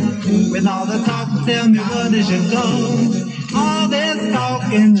 Well, with all the talk, tell me where they should go. All this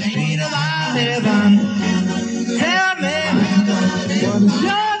talk in the street about heaven. Tell me what is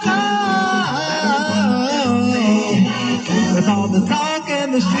your goal? With all the talk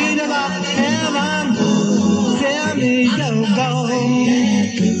in the street about heaven, tell me your goal.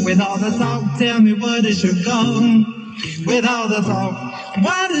 With all the talk, tell me where they should go. With all the talk,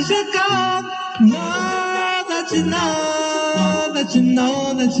 what is your goal? Know that you know, that you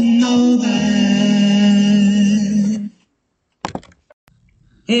know, that you know that.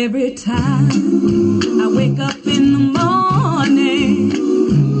 Every time I wake up in the morning,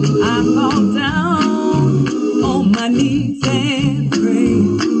 I fall down on my knees and pray.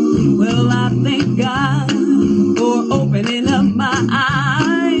 Well, I thank God for opening up my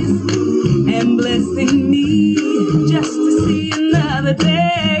eyes and blessing me just to see another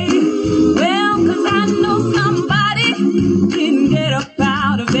day. Well, 'cause I know somebody didn't get up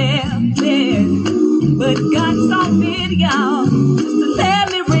out of their bed, but God saw fit, y'all, just to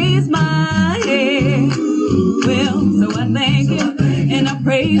let me raise my head. Well, so I thank Him and I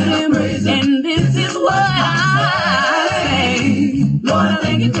praise Him, and this is what I say. Lord, I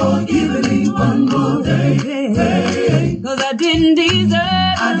thank You for giving me one more day. 'Cause I didn't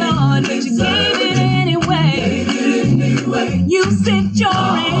deserve it, Lord, but You gave it anyway. You sent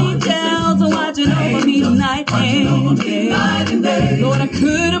Your angels watching over me night and day. Lord, I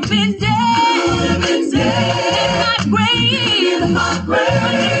could have been dead in my grave,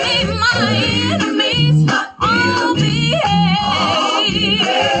 but You made my enemies all behave.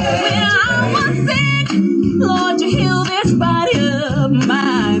 When I was sick, Lord, You healed this body of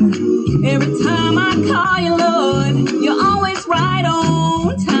mine. Every time I call You, Lord, You're always right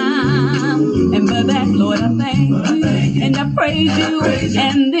on time. And for that, Lord, I thank You and I praise You.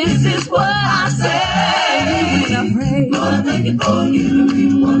 And this is what I say when I pray. Lord, I thank You for giving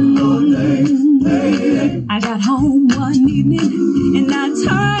me one more day. I got home one evening and I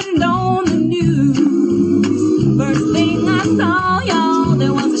turned on the news. First thing I saw, y'all,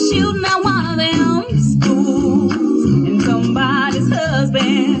 there was a shooting at one of them schools. And somebody's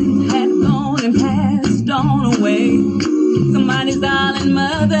husband had gone and passed on away. Somebody's darling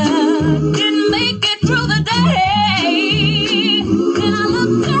mother didn't make it through the day. And I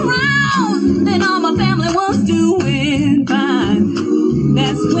looked around and all my family was doing fine.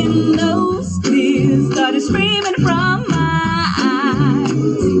 That's when those tears started streaming from my eyes.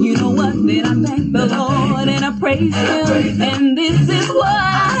 You know what? Then I thank the Lord and I praise Him, and this is what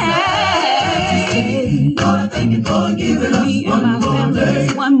I have to say. Lord, I thank You for giving me and my family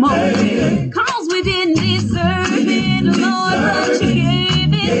one more day. 'Cause we didn't deserve it, Lord, but You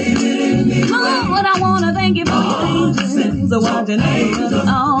gave it. Lord, I wanna thank You for Your angels, so watching over us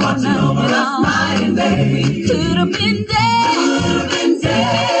all night and day. We could have been dead.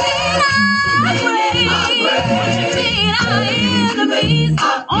 I pray, but You did. Our enemies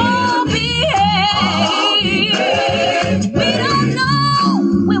all behave. We don't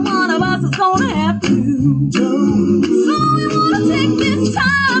know when one of us is gonna have to go. So we wanna take this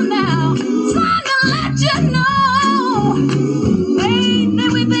time now, time to let You know. Hey, that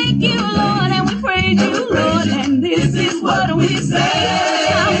we thank You, Lord, and we praise You, Lord, and this is what we say.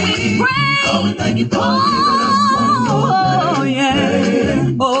 How we pray. Oh, we thank You for oh,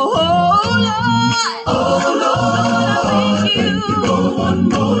 yeah. Oh, Lord. Oh, Lord, I thank You for one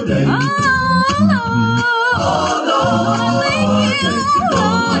more day. Oh, Lord, I thank You,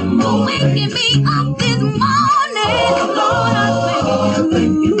 Lord, for waking me up this morning. Lord, I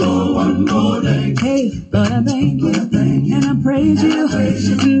thank You for one more day. Hey, Lord, I thank You and I praise You,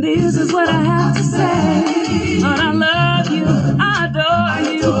 and this is what I have to say. Lord, I love You, I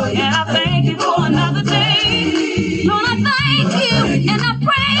adore You, and I thank You for another day. Lord, I thank You and I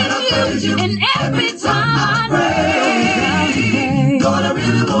praise You, and every time I pray, Lord, I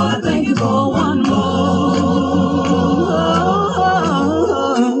really want to thank You for one more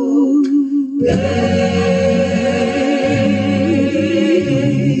day.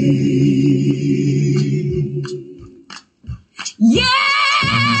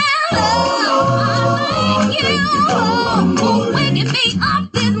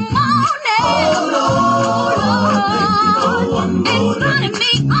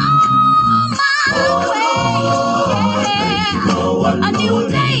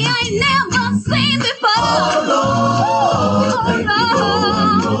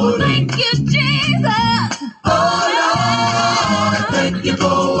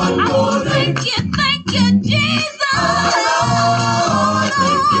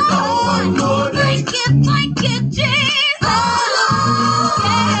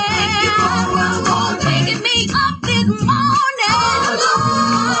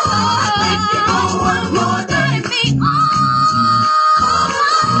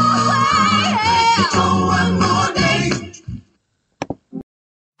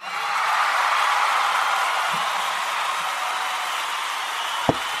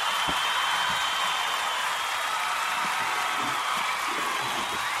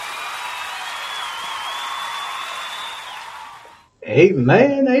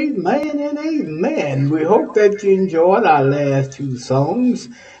 Amen, amen, and amen. We hope that you enjoyed our last two songs.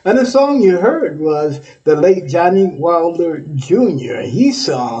 And the song you heard was the late Johnny Wilder Jr. He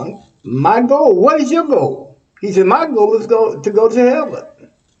sung, "My goal." What is your goal? He said, "My goal is to go to heaven."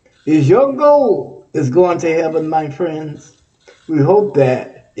 Is your goal is going to heaven, my friends? We hope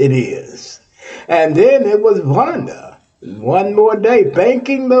that it is. And then it was Wanda. One more day,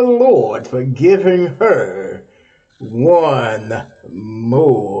 thanking the Lord for giving her one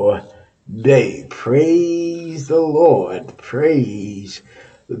more day. Praise the Lord. Praise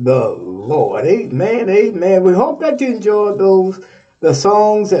the Lord. Amen. Amen. We hope that you enjoyed the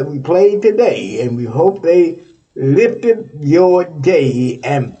songs that we played today, and we hope they lifted your day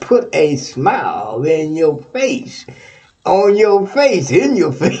and put a smile in your face, on your face, in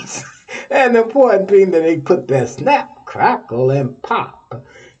your face. And the important thing that they put that snap, crackle, and pop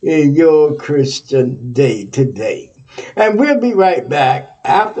in your Christian day today. And we'll be right back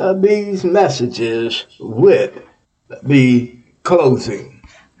after these messages with the closing.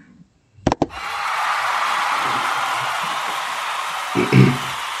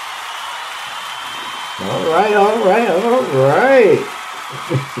 All right, all right, all right.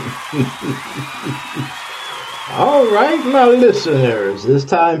 All right, my listeners, it's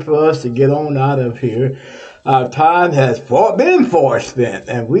time for us to get on out of here. Our time has been forspent,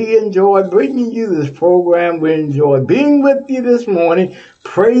 and we enjoy bringing you this program. We enjoy being with you this morning,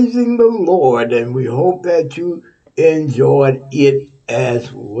 praising the Lord, and we hope that you enjoyed it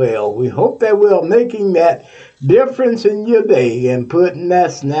as well. We hope that we're making that difference in your day and putting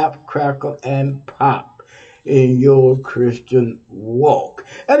that snap, crackle, and pop in your Christian walk.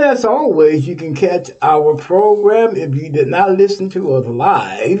 And as always, you can catch our program. If you did not listen to us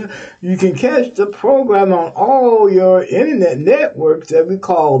live, you can catch the program on all your internet networks that we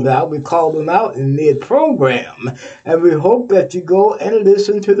called out. We called them out in the program. And we hope that you go and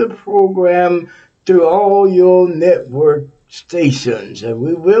listen to the program through all your network stations. And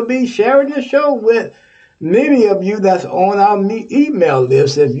we will be sharing the show with many of you that's on our email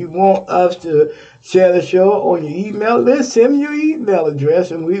list. If you want us to share the show on your email list, send me your email address,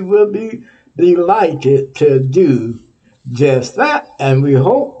 and we will be delighted to do just that. And we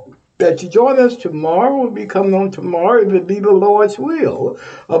hope that you join us tomorrow. We'll be coming on tomorrow if it be the Lord's will.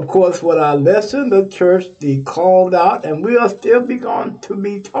 Of course, with our lesson, the church, the called out, and we'll still be going to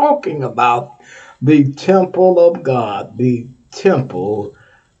be talking about the temple of God, the temple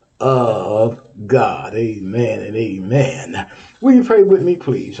of God. Amen and amen. Will you pray with me,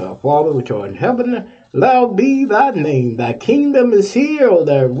 please? Our Father which art in heaven, hallowed be thy name. Thy kingdom is here,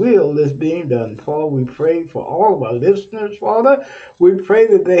 thy will is being done. Father, we pray for all of our listeners, Father. We pray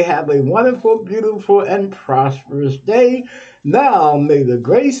that they have a wonderful, beautiful, and prosperous day. Now may the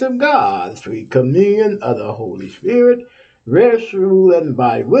grace of God, sweet communion of the Holy Spirit, rest, rule, and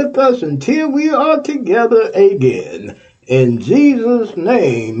abide with us until we are together again. In Jesus'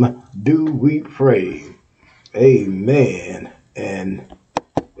 name do we pray. Amen and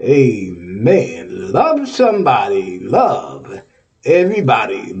amen. Love somebody. Love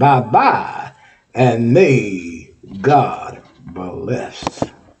everybody. Bye-bye. And may God bless.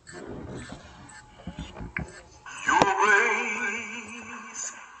 Your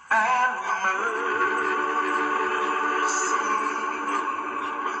grace and mercy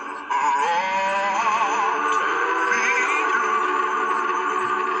brought me through.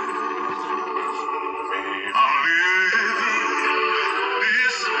 I'm living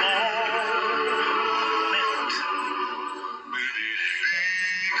this moment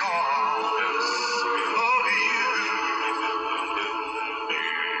because of you.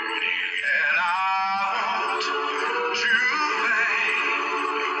 And I want to thank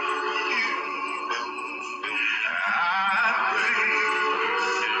you. I praise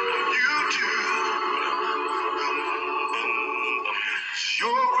you too.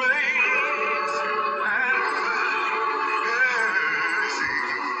 Your grace and mercy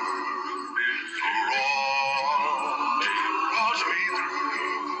brought me through.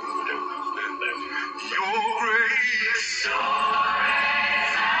 Your grace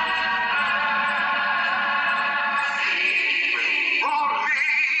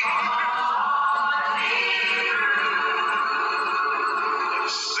brought me.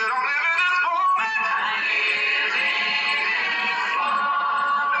 Sit on it in this moment.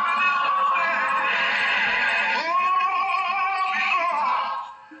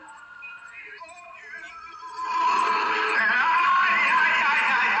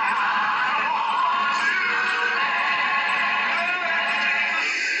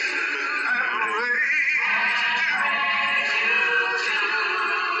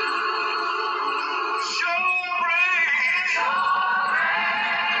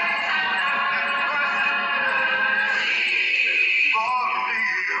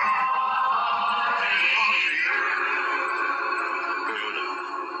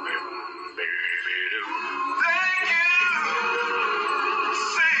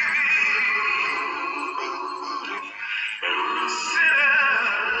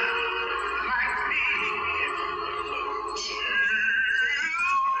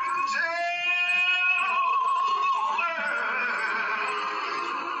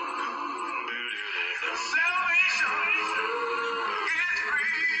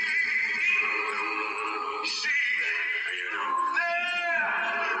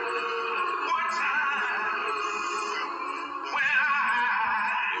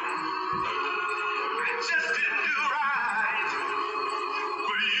 just didn't do right.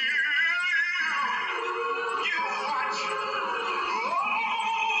 But you watch over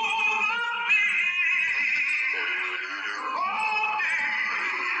me all day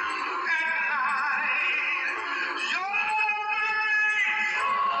and night. Your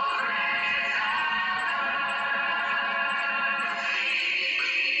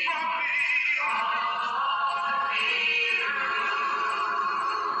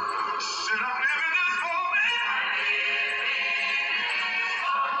said I'm living this moment.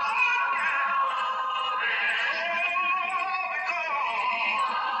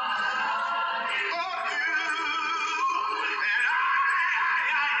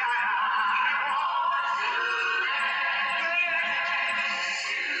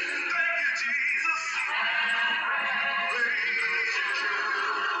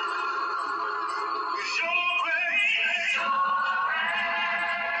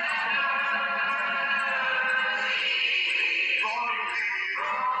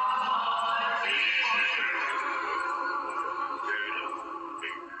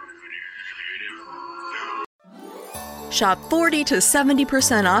 Shop 40 to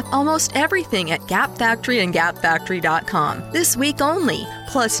 70% off almost everything at Gap Factory and GapFactory.com this week only.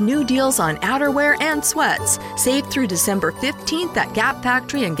 Plus new deals on outerwear and sweats. Save through December 15th at Gap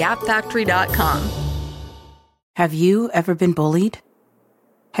Factory and GapFactory.com. Have you ever been bullied?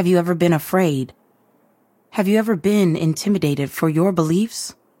 Have you ever been afraid? Have you ever been intimidated for your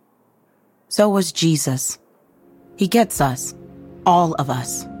beliefs? So was Jesus. He gets us. All of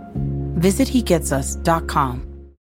us. Visit HeGetsUs.com.